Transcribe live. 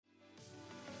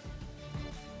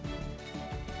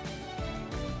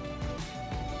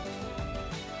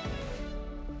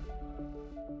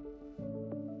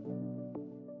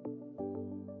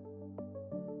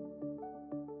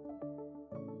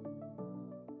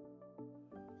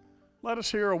Let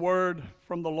us hear a word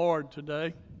from the Lord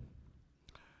today.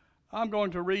 I'm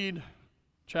going to read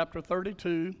chapter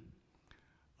 32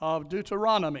 of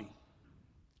Deuteronomy,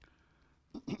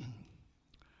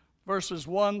 verses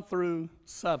 1 through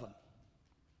 7.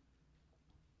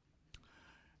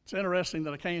 It's interesting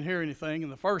that I can't hear anything,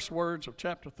 and the first words of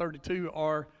chapter 32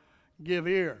 are, "Give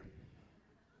ear."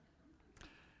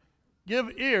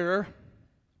 Give ear,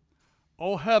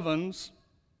 O heavens,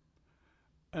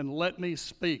 and let me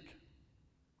speak.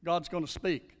 God's going to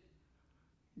speak.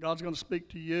 God's going to speak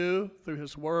to you through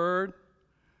His Word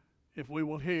if we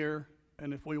will hear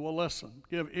and if we will listen.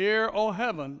 Give ear, O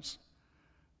heavens,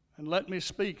 and let me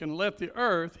speak, and let the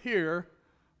earth hear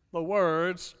the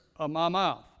words of my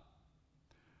mouth.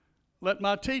 Let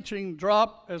my teaching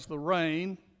drop as the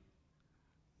rain,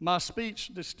 my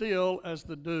speech distill as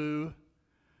the dew,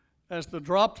 as the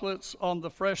droplets on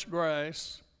the fresh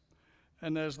grass,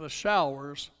 and as the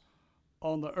showers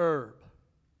on the herb.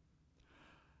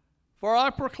 For I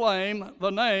proclaim the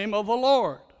name of the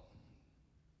Lord.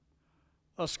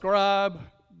 Ascribe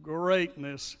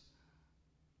greatness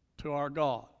to our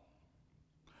God.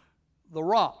 The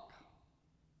rock.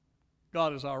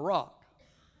 God is our rock.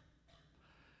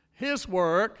 His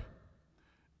work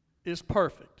is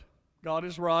perfect. God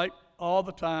is right all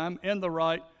the time, in the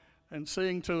right, and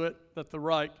seeing to it that the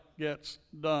right gets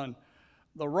done.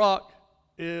 The rock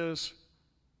is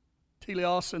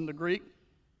teleos in the Greek,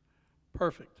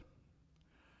 perfect.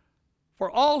 For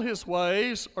all His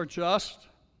ways are just,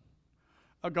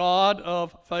 a God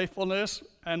of faithfulness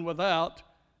and without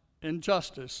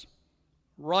injustice.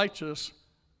 Righteous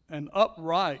and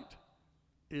upright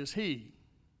is He.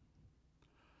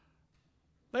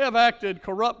 They have acted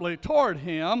corruptly toward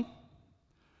Him.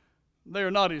 They are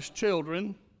not His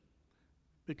children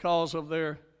because of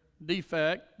their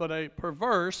defect, but a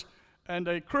perverse and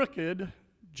a crooked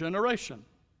generation.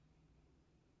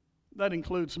 That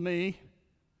includes me.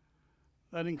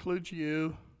 That includes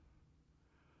you,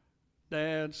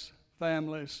 dads,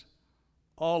 families,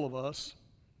 all of us.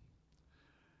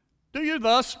 Do you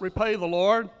thus repay the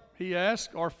Lord, He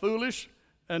asked, are foolish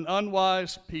and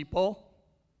unwise people?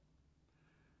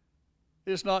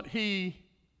 Is not He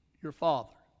your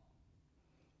Father?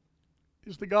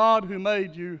 Is the God who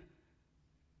made you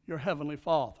your heavenly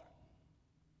Father?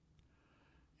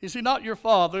 Is He not your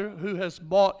Father who has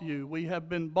bought you? We have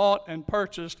been bought and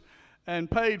purchased and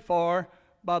paid for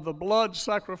by the blood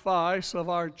sacrifice of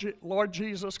our Lord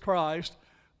Jesus Christ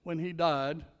when He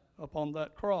died upon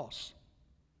that cross.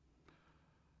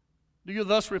 Do you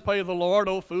thus repay the Lord,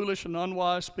 O foolish and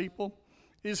unwise people?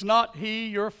 Is not He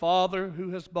your Father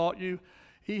who has bought you?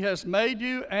 He has made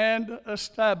you and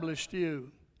established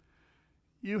you.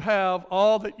 You have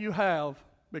all that you have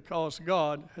because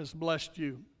God has blessed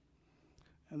you.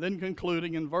 And then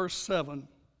concluding in verse 7,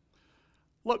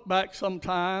 look back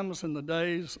sometimes in the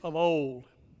days of old.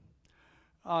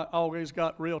 I always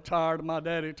got real tired of my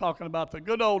daddy talking about the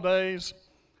good old days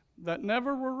that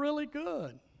never were really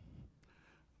good,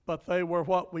 but they were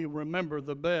what we remember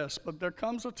the best. But there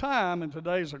comes a time, and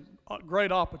today's a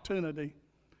great opportunity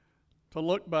to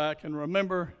look back and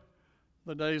remember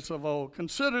the days of old.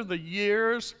 Consider the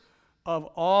years of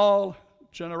all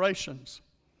generations.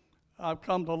 I've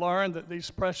come to learn that these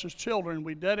precious children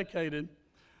we dedicated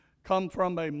come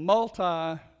from a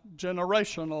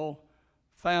multi-generational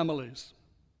families.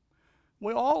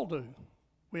 We all do.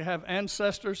 We have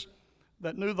ancestors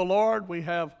that knew the Lord. We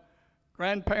have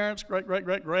grandparents,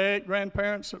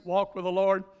 great-great-great-great-grandparents that walked with the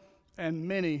Lord, and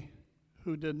many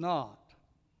who did not.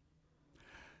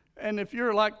 And if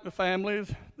you're like the family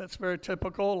that's very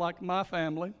typical, like my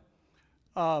family,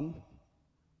 some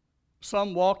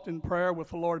walked in prayer with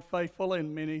the Lord faithfully,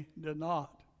 and many did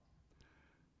not.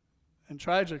 And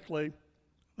tragically,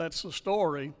 that's the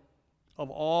story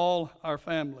of all our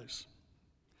families.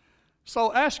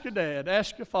 So ask your dad,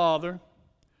 ask your father,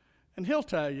 and he'll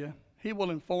tell you, he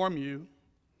will inform you,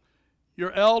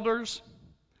 your elders,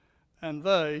 and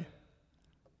they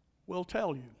will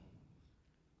tell you.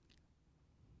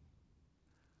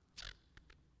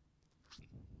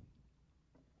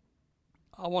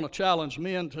 I want to challenge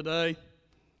men today.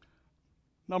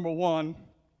 Number one,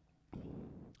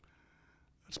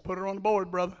 let's put her on the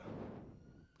board, brother.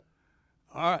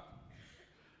 All right.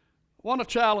 I want to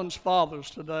challenge fathers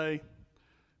today.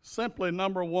 Simply,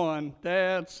 number one,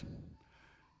 dads,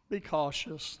 be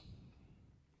cautious.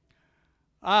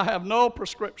 I have no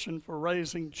prescription for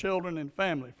raising children and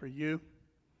family for you.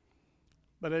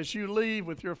 But as you leave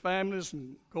with your families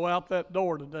and go out that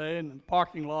door today in the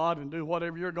parking lot and do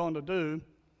whatever you're going to do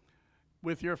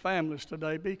with your families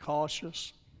today, be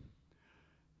cautious.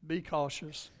 Be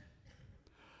cautious.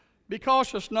 Be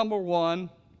cautious, number one,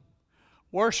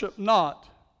 worship not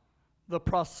the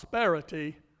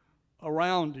prosperity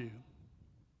around you.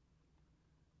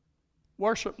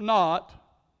 Worship not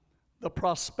the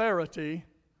prosperity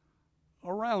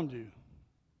around you.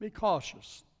 Be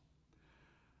cautious.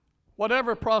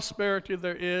 Whatever prosperity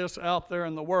there is out there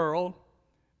in the world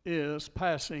is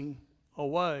passing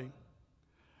away.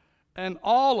 And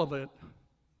all of it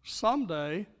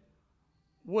someday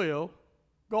will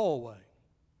go away.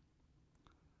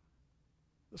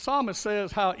 The psalmist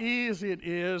says how easy it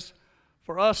is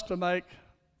for us to make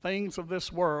things of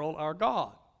this world our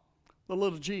God, the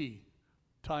little g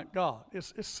type God.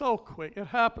 It's so quick. It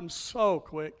happens so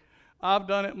quick. I've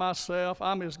done it myself.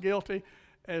 I'm as guilty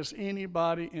as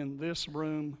anybody in this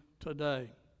room today.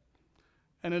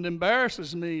 And it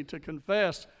embarrasses me to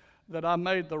confess that I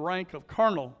made the rank of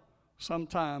colonel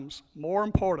sometimes more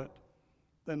important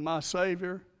than my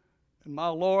Savior and my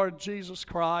Lord Jesus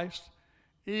Christ,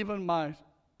 even my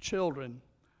children,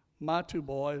 my two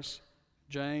boys,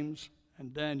 James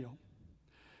and Daniel.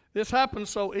 This happens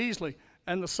so easily,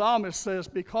 and the psalmist says,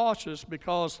 be cautious,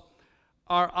 because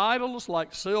our idols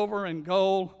like silver and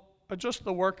gold are just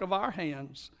the work of our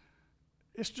hands.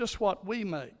 It's just what we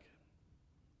make.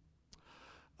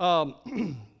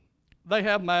 They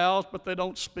have mouths, but they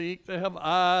don't speak. They have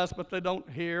eyes, but they don't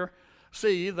hear.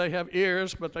 See, they have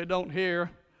ears, but they don't hear.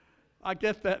 I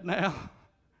get that now.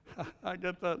 I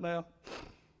get that now.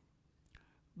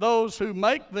 Those who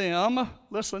make them,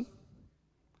 listen,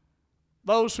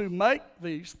 those who make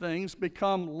these things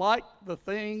become like the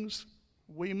things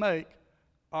we make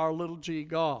our little g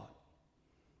God.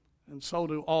 And so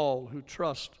do all who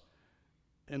trust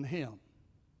in him.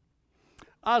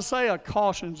 Isaiah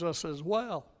cautions us as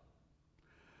well.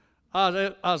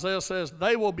 Isaiah says,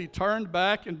 they will be turned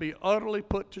back and be utterly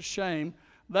put to shame.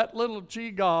 That little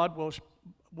g God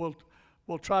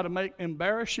will try to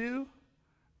embarrass you,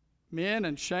 men,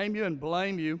 and shame you and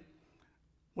blame you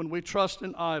when we trust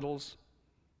in idols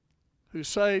who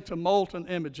say to molten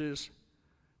images,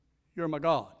 you're my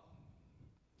God.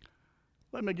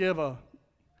 Let me give an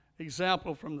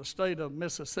example from the state of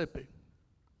Mississippi.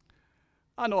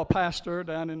 I know a pastor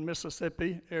down in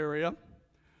Mississippi area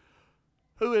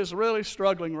who is really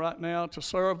struggling right now to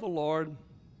serve the Lord.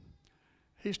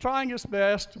 He's trying his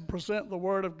best to present the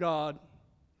Word of God.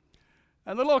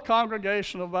 And the little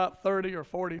congregation of about 30 or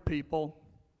 40 people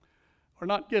are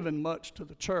not giving much to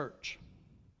the church.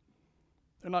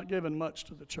 They're not giving much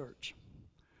to the church.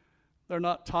 They're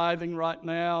not tithing right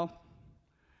now.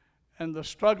 And the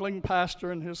struggling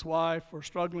pastor and his wife are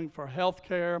struggling for health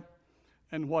care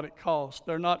and what it costs.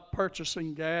 They're not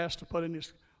purchasing gas to put in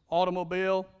his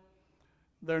automobile.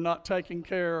 They're not taking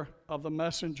care of the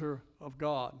messenger of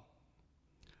God.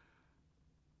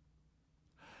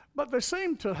 But they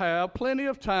seem to have plenty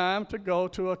of time to go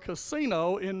to a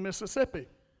casino in Mississippi.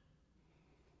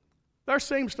 There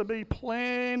seems to be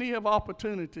plenty of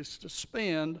opportunities to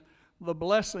spend the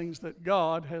blessings that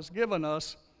God has given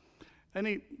us.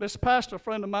 And this pastor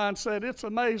friend of mine said it's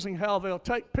amazing how they'll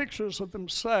take pictures of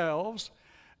themselves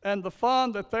and the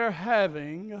fun that they're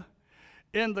having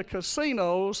in the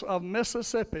casinos of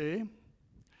Mississippi,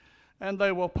 and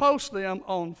they will post them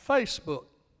on Facebook.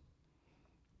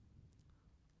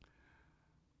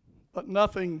 But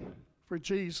nothing for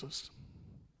Jesus.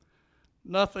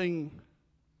 Nothing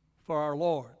for our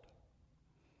Lord.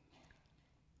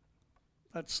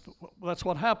 That's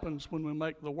what happens when we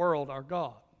make the world our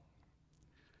God.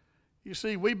 You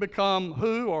see, we become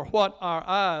who or what our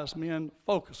eyes, men,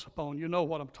 focus upon. You know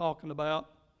what I'm talking about.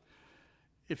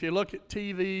 If you look at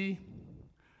TV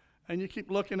and you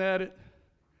keep looking at it,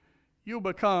 you'll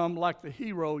become like the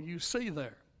hero you see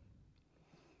there.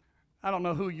 I don't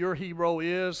know who your hero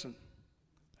is,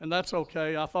 and that's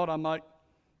okay. I thought I might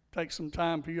take some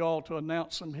time for you all to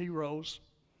announce some heroes.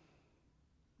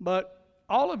 But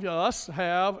all of us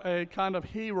have a kind of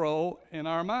hero in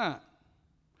our mind.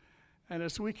 And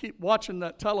as we keep watching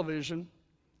that television,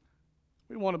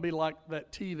 we want to be like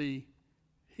that TV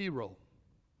hero.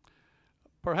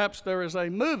 Perhaps there is a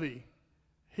movie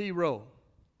hero.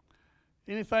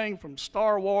 Anything from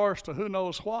Star Wars to who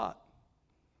knows what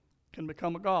can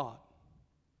become a god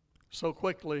so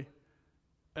quickly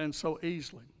and so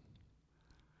easily.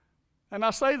 And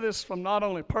I say this from not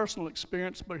only personal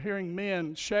experience, but hearing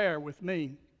men share with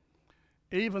me,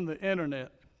 even the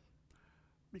internet.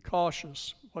 Be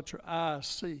cautious what your eyes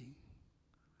see,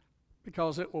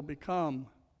 because it will become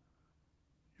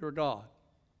your God.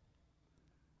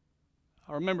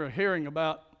 I remember hearing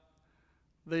about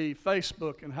the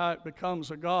Facebook and how it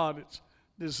becomes a god. It's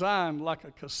designed like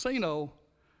a casino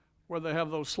where they have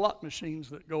those slot machines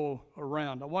that go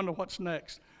around. I wonder what's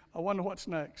next. I wonder what's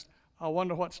next. I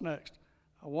wonder what's next.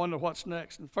 I wonder what's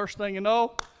next. And first thing you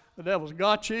know, the devil's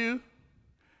got you.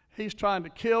 He's trying to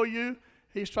kill you.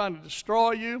 He's trying to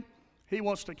destroy you. He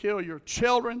wants to kill your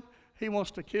children. He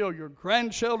wants to kill your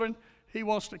grandchildren. He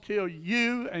wants to kill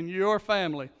you and your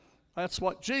family. That's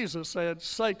what Jesus said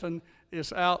Satan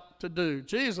is out to do.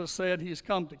 Jesus said he's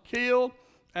come to kill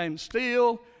and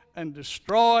steal and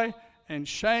destroy and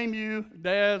shame you,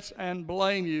 dads, and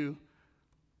blame you.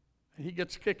 And he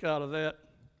gets a kick out of that.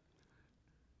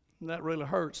 And that really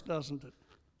hurts, doesn't it?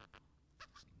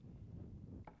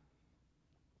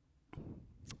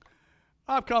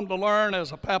 I've come to learn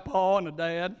as a papa and a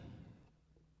dad,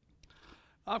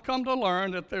 I've come to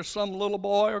learn that there's some little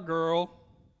boy or girl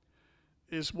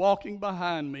is walking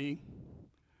behind me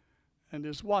and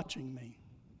is watching me.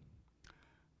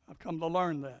 I've come to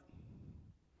learn that.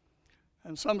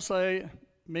 And some say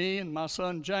me and my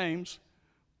son James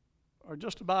are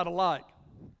just about alike.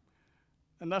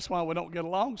 And that's why we don't get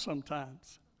along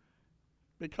sometimes,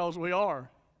 because we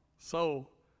are so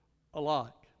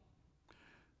alike.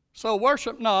 So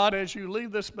worship not as you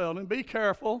leave this building. Be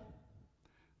careful.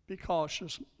 Be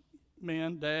cautious,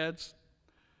 men, dads.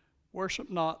 Worship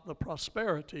not the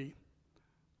prosperity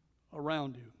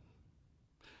around you.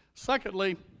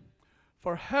 Secondly,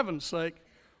 for heaven's sake,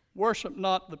 worship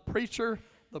not the preacher,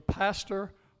 the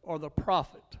pastor, or the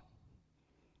prophet.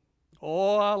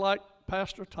 Oh, I like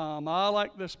Pastor Tom. I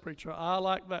like this preacher. I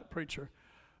like that preacher.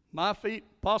 My feet,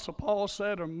 Apostle Paul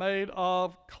said, are made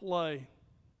of clay.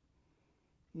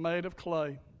 Made of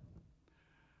clay.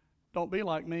 Don't be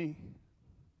like me.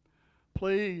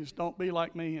 Please don't be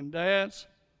like me. And dads,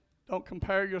 don't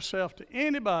compare yourself to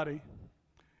anybody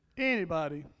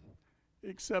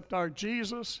except our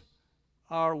Jesus,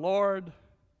 our Lord,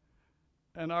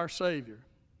 and our Savior.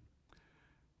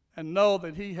 And know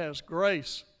that He has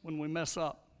grace when we mess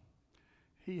up.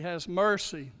 He has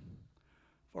mercy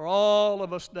for all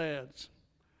of us dads,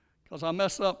 because I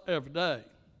mess up every day.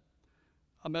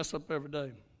 I mess up every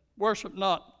day. Worship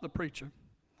not the preacher.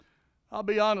 I'll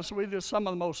be honest with you, some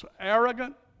of the most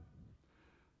arrogant,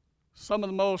 some of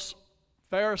the most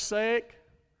Pharisaic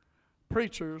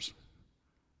preachers,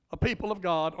 a people of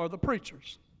God, are the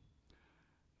preachers.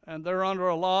 And they're under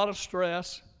a lot of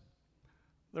stress.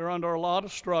 They're under a lot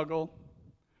of struggle.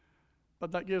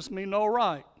 But that gives me no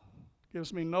right.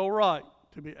 Gives me no right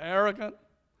to be arrogant.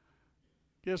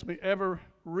 Gives me every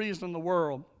reason in the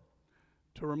world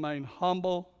to remain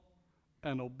humble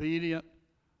and obedient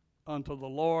unto the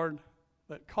Lord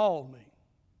that called me.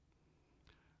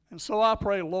 And so I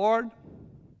pray, Lord,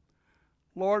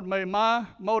 may my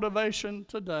motivation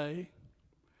today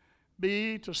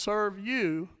be to serve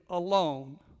you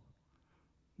alone,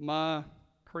 my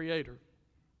Creator.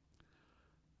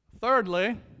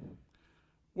 Thirdly,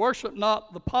 worship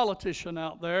not the politician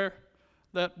out there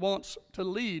that wants to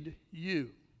lead you.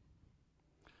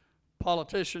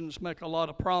 Politicians make a lot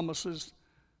of promises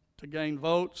to gain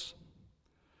votes.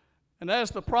 And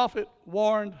as the prophet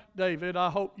warned David,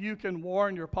 I hope you can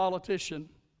warn your politician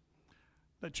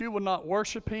that you will not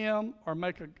worship him or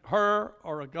make her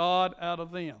or a god out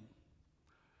of them.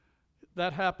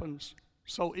 That happens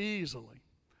so easily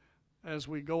as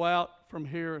we go out from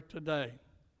here today.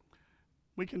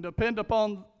 We can depend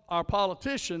upon our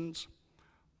politicians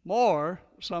more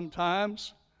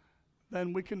sometimes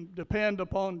than we can depend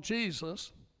upon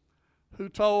Jesus, who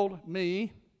told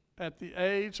me at the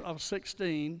age of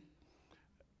 16,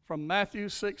 from Matthew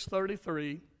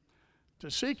 6:33, to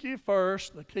seek ye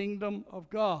first the kingdom of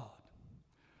God.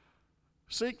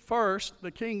 Seek first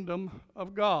the kingdom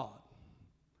of God.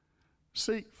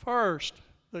 Seek first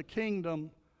the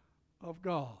kingdom of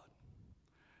God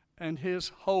and His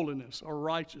holiness or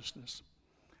righteousness.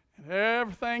 And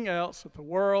everything else that the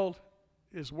world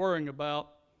is worrying about,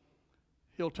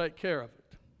 He'll take care of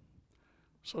it.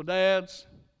 So dads,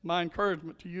 my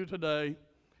encouragement to you today,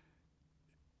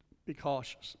 be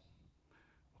cautious.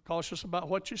 Cautious about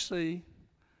what you see,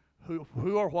 who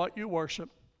or what you worship,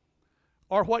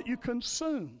 or what you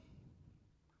consume.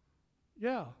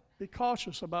 Yeah, be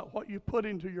cautious about what you put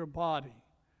into your body.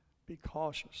 Be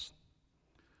cautious.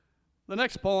 The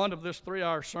next point of this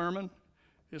 3-hour sermon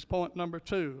is point number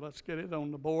 2. Let's get it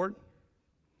on the board.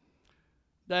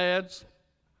 Dads,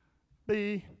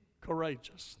 be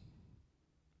courageous.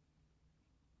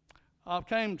 I've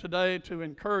came today to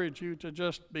encourage you to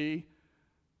just be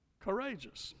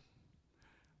courageous.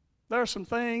 There are some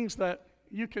things that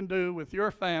you can do with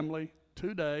your family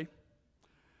today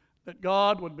that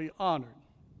God would be honored.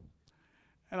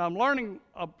 And I'm learning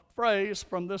a phrase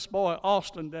from this boy,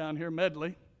 Austin, down here,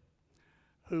 Medley,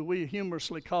 who we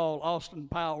humorously call Austin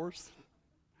Powers.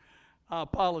 I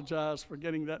apologize for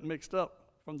getting that mixed up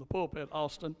from the pulpit,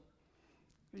 Austin.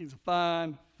 He's a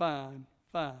fine, fine,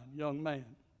 fine young man.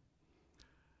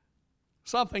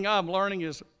 Something I'm learning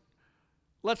is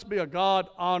let's be a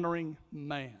God-honoring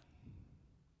man.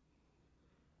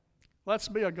 Let's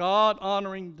be a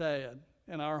God-honoring dad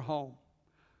in our home.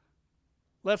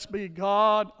 Let's be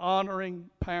God-honoring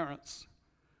parents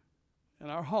in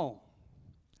our home.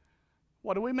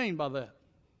 What do we mean by that?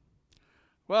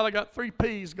 Well, I got 3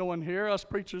 P's going here. Us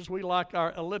preachers, we like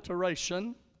our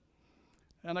alliteration.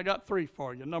 And I got 3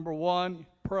 for you. Number 1,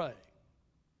 pray.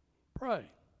 Pray.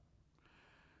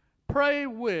 Pray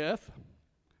with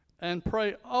and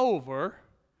pray over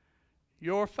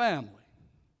your family.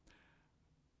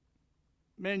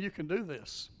 Men, you can do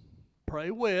this.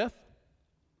 Pray with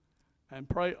and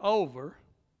pray over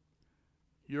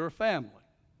your family.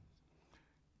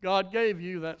 God gave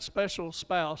you that special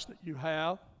spouse that you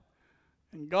have,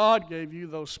 and God gave you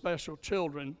those special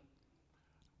children.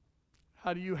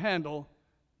 How do you handle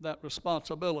that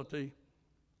responsibility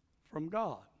from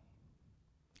God?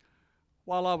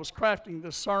 While I was crafting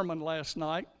this sermon last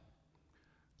night,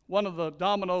 one of the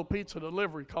Domino pizza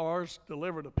delivery cars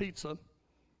delivered a pizza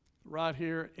right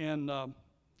here in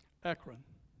Akron.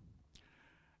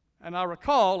 And I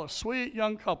recall a sweet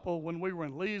young couple when we were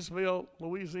in Leesville,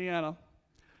 Louisiana.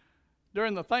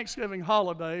 During the Thanksgiving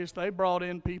holidays, they brought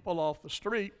in people off the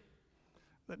street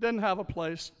that didn't have a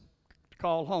place to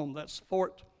call home. That's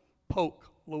Fort Polk,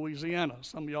 Louisiana.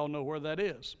 Some of y'all know where that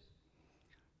is.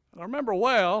 And I remember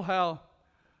well how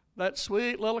that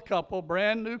sweet little couple,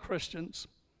 brand new Christians,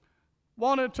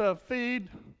 wanted to feed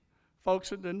folks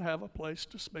that didn't have a place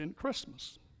to spend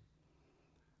Christmas.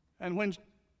 And when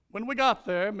we got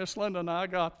there, Miss Linda and I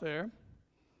got there,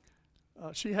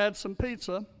 she had some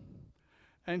pizza,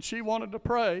 and she wanted to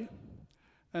pray,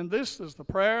 and this is the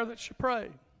prayer that she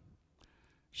prayed.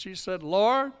 She said,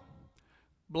 Lord,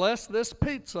 bless this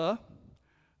pizza.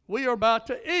 We are about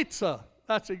to eat-sa.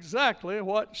 That's exactly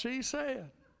what she said.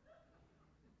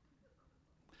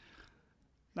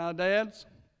 Now, dads,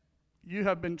 you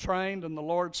have been trained in the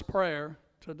Lord's Prayer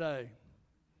today.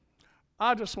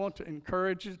 I just want to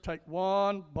encourage you to take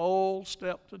one bold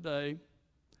step today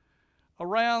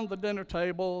around the dinner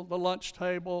table, the lunch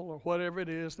table, or whatever it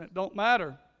is. And it don't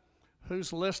matter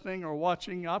who's listening or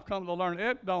watching. I've come to learn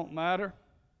it don't matter.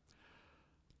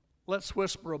 Let's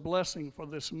whisper a blessing for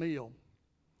this meal.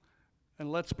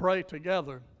 And let's pray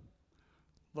together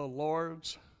the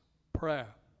Lord's Prayer.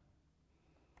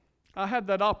 I had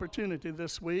that opportunity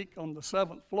this week on the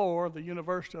 7th floor of the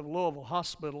University of Louisville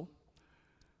Hospital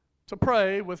to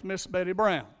pray with Miss Betty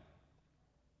Brown,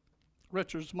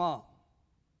 Richard's mom.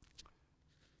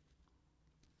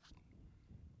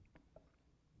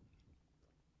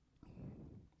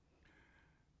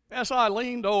 As I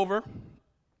leaned over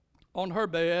on her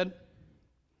bed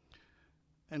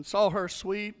and saw her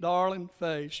sweet, darling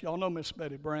face, y'all know Miss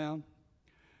Betty Brown.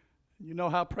 You know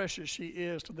how precious she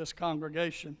is to this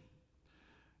congregation.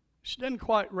 She didn't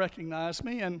quite recognize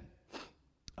me, and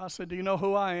I said, do you know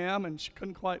who I am? And she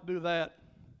couldn't quite do that.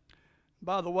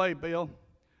 By the way, Bill,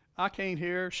 I can't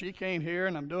hear, she can't hear,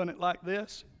 and I'm doing it like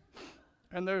this.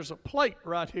 And there's a plate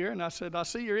right here, and I said, I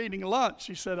see you're eating lunch.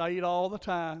 She said, I eat all the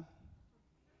time.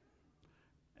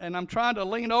 And I'm trying to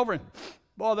lean over, and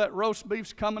boy, that roast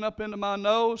beef's coming up into my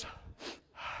nose.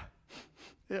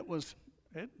 It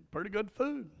pretty good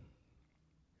food.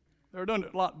 They're doing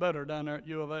it a lot better down there at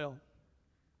U of L.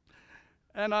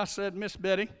 And I said, Miss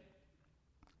Betty,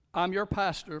 I'm your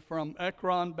pastor from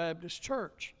Akron Baptist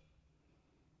Church.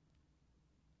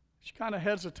 She kind of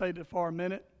hesitated for a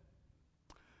minute.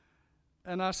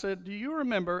 And I said, do you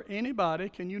remember anybody,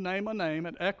 can you name a name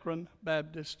at Akron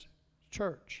Baptist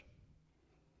Church?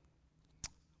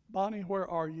 Bonnie, where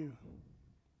are you?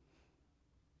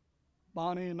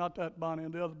 Bonnie, not that Bonnie,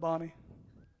 the other Bonnie.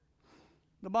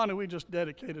 The Bonnie we just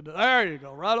dedicated to. There you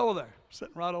go, right over there,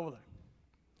 sitting right over there.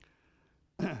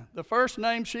 The first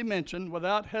name she mentioned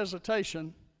without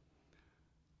hesitation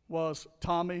was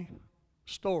Tommy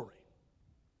Story.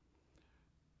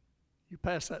 You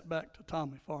pass that back to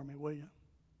Tommy for me, will you?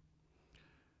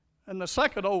 And the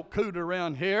second old coot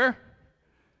around here,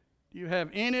 do you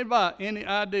have any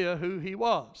idea who he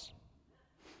was?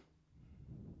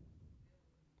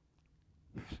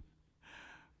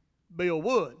 Bill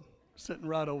Wood, sitting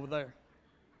right over there.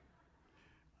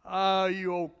 Ah,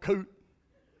 you old coot.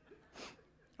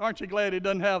 Aren't you glad he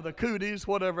doesn't have the cooties,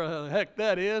 whatever the heck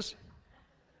that is?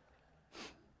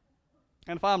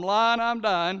 And if I'm lying, I'm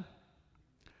dying.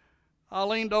 I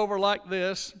leaned over like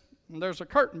this, and there's a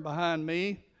curtain behind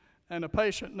me and a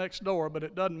patient next door, but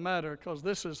it doesn't matter because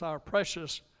this is our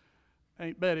precious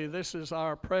Aunt Betty, this is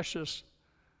our precious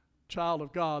child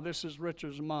of God. This is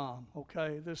Richard's mom,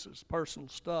 okay? This is personal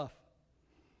stuff.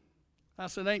 I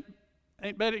said,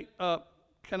 Aunt Betty,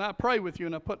 can I pray with you?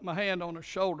 And I put my hand on her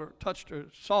shoulder, touched her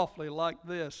softly like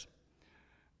this.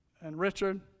 And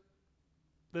Richard,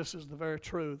 this is the very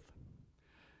truth.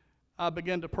 I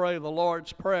began to pray the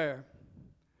Lord's Prayer.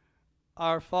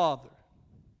 Our Father,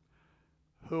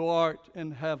 who art in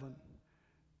heaven.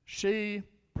 She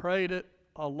prayed it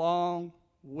along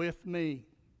with me.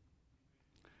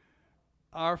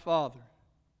 Our Father,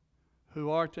 who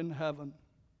art in heaven,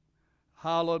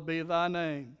 hallowed be thy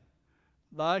name.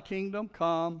 Thy kingdom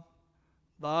come,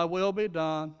 thy will be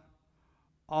done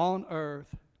on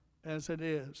earth as it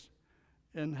is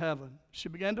in heaven. She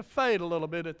began to fade a little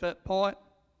bit at that point,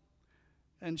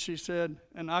 and she said,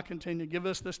 and I continue, give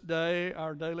us this day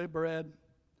our daily bread.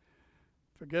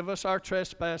 Forgive us our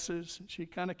trespasses. She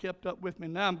kind of kept up with me.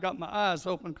 Now I've got my eyes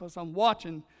open because I'm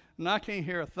watching, and I can't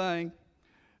hear a thing.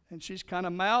 And she's kind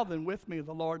of mouthing with me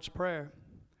the Lord's Prayer.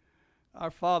 Our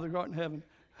Father who art in heaven,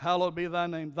 hallowed be thy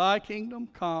name. Thy kingdom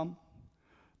come,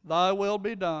 thy will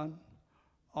be done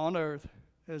on earth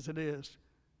as it is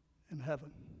in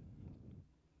heaven.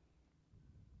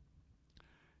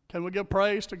 Can we give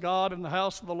praise to God in the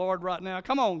house of the Lord right now?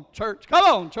 Come on, church. Come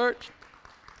on, church.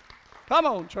 Come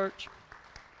on, church.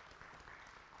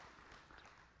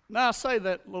 Now I say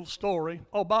that little story.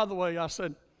 Oh, by the way, I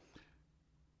said,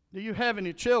 do you have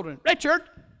any children? Richard!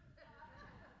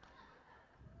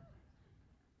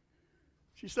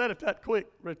 She said it that quick,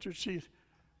 Richard. She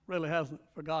really hasn't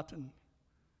forgotten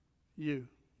you.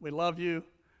 We love you.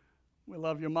 We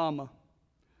love your mama.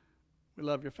 We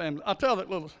love your family. I'll tell that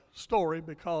little story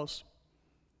because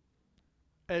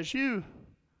as you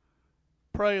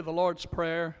pray the Lord's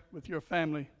Prayer with your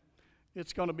family,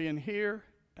 it's going to be in here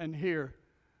and here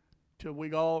till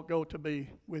we all go to be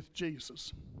with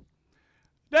Jesus.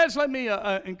 Dads, let me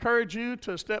encourage you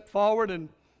to step forward and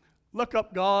look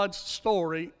up God's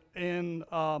story in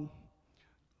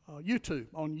YouTube,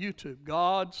 on YouTube.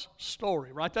 God's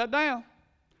story. Write that down.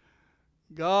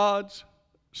 God's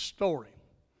story.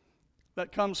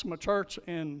 That comes from a church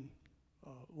in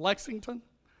Lexington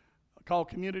called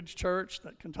Community Church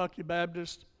that Kentucky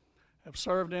Baptists have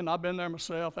served in. I've been there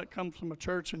myself. That comes from a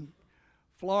church in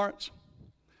Florence.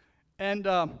 And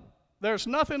there's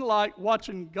nothing like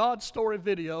watching God's story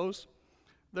videos.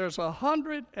 There's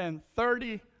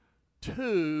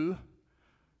 132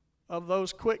 of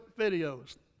those quick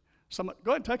videos. Go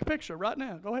ahead and take a picture right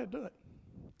now. Go ahead, do it.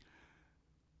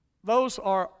 Those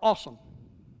are awesome.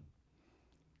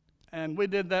 And we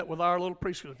did that with our little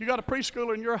preschooler. If you got a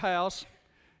preschooler in your house,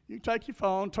 you take your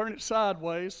phone, turn it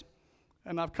sideways,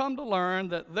 and I've come to learn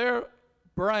that their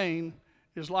brain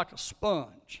is like a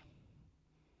sponge.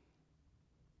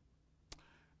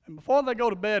 And before they go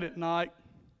to bed at night,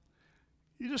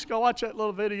 you just go watch that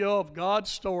little video of God's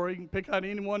story. You can pick out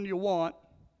any one you want,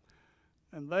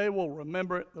 and they will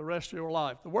remember it the rest of your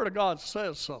life. The Word of God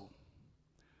says so.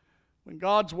 When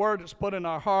God's Word is put in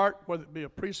our heart, whether it be a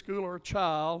preschooler or a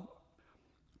child,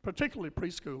 particularly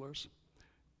preschoolers,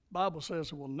 the Bible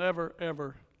says it will never,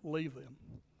 ever leave them.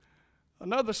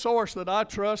 Another source that I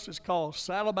trust is called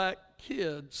Saddleback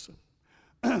Kids.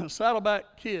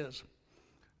 Saddleback Kids.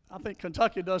 I think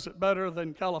Kentucky does it better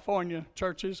than California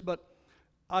churches, but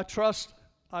I trust.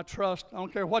 I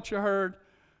don't care what you heard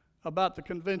about the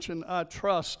convention, I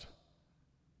trust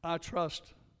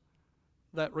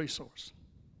that resource.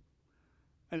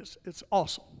 And it's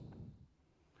awesome.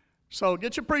 So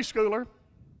get your preschooler,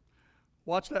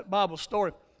 watch that Bible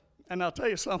story, and I'll tell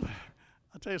you something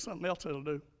else it'll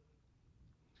do.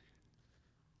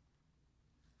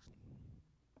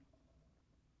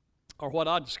 Or what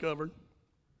I discovered.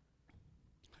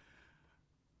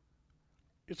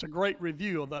 It's a great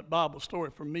review of that Bible story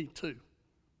for me, too.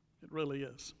 It really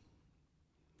is.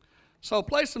 So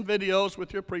play some videos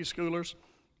with your preschoolers.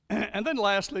 And then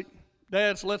lastly,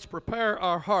 dads, let's prepare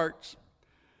our hearts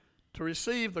to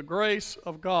receive the grace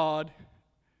of God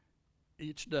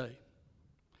each day.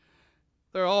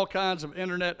 There are all kinds of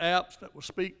internet apps that will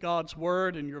speak God's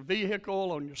word in your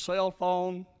vehicle, on your cell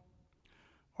phone,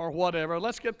 or whatever.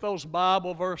 Let's get those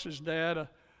Bible verses, Dad.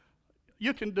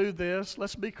 You can do this.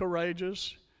 Let's be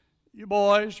courageous. You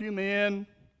boys, you men,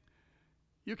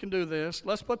 you can do this.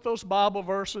 Let's put those Bible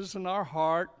verses in our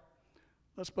heart.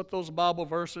 Let's put those Bible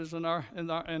verses in our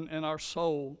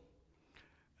soul.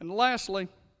 And lastly,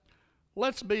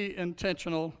 let's be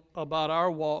intentional about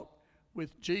our walk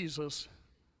with Jesus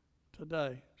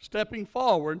today. Stepping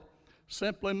forward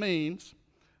simply means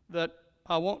that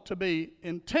I want to be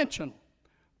intentional.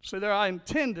 See there, I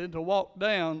intended to walk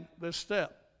down this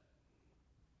step.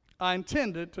 I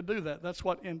intended to do that. That's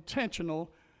what intentional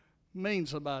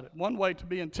means about it. One way to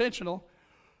be intentional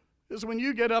is when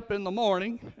you get up in the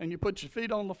morning and you put your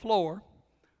feet on the floor,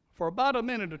 for about a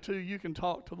minute or two you can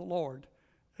talk to the Lord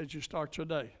as you start your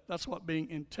day. That's what being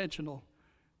intentional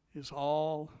is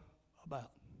all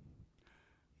about.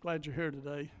 Glad you're here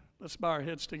today. Let's bow our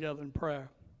heads together in prayer.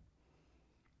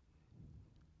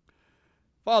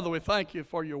 Father, we thank you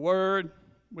for your word.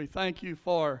 We thank you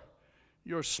for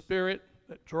your spirit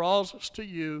that draws us to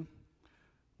you.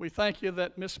 We thank you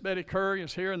that Miss Betty Curry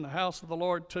is here in the house of the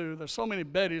Lord too. There's so many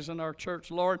Bettys in our church,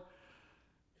 Lord.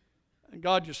 And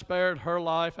God, you spared her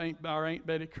life, our Aunt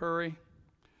Betty Curry.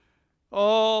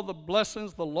 Oh, the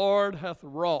blessings the Lord hath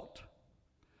wrought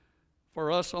for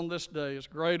us on this day is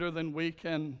greater than we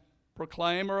can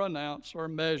proclaim or announce or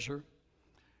measure.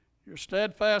 Your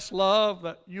steadfast love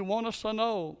that you want us to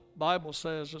know, Bible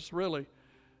says, is really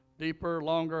deeper,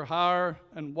 longer, higher,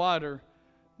 and wider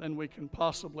than we can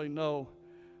possibly know.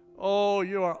 Oh,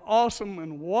 you are awesome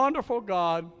and wonderful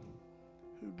God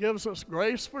who gives us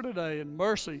grace for today and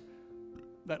mercy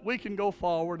that we can go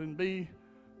forward and be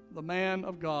the man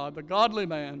of God, the godly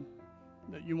man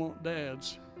that you want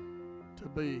dads to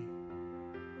be.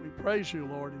 We praise you,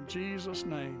 Lord, in Jesus'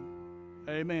 name.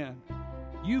 Amen.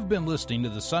 You've been listening to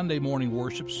the Sunday morning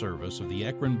worship service of the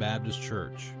Ekron Baptist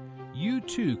Church. You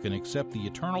too can accept the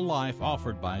eternal life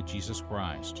offered by Jesus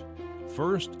Christ.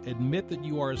 First, admit that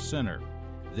you are a sinner.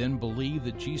 Then believe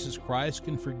that Jesus Christ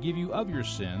can forgive you of your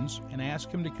sins and ask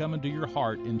Him to come into your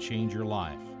heart and change your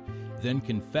life. Then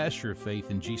confess your faith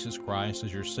in Jesus Christ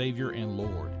as your Savior and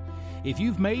Lord. If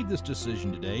you've made this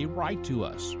decision today, write to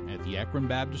us at the Ekron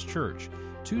Baptist Church,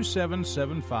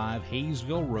 2775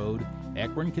 Hayesville Road,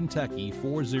 Ekron, Kentucky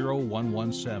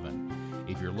 40117.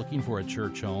 If you're looking for a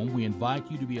church home, we invite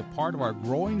you to be a part of our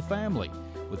growing family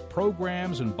with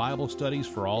programs and Bible studies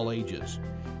for all ages.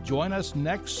 Join us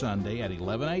next Sunday at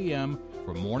 11 a.m.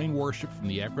 for morning worship from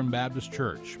the Ekron Baptist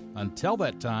Church. Until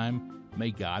that time,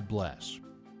 may God bless.